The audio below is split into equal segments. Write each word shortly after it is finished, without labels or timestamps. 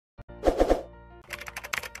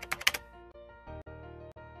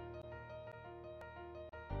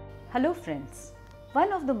Hello friends,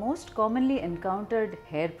 one of the most commonly encountered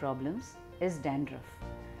hair problems is dandruff.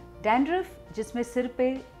 Dandruff जिसमें सिर पे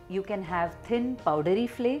you can have thin powdery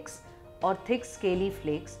flakes or thick scaly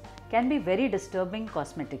flakes can be very disturbing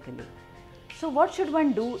cosmetically. So what should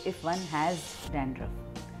one do if one has dandruff?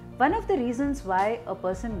 One of the reasons why a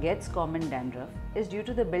person gets common dandruff is due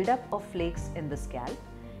to the buildup of flakes in the scalp.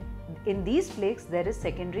 In these flakes there is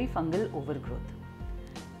secondary fungal overgrowth.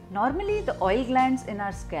 Normally, the oil glands in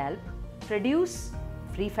our scalp produce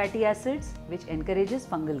free fatty acids which encourages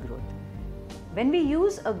fungal growth. When we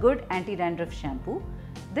use a good anti-dandruff shampoo,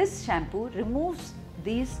 this shampoo removes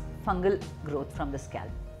these fungal growth from the scalp.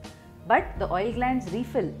 But the oil glands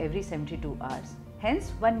refill every 72 hours. Hence,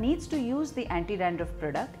 one needs to use the anti-dandruff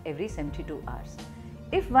product every 72 hours.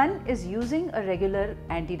 If one is using a regular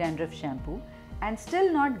anti-dandruff shampoo and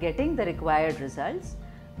still not getting the required results,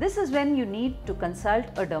 this is when you need to consult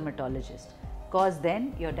a dermatologist, cause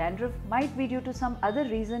then your dandruff might be due to some other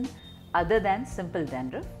reason other than simple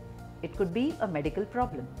dandruff. It could be a medical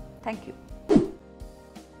problem. Thank you.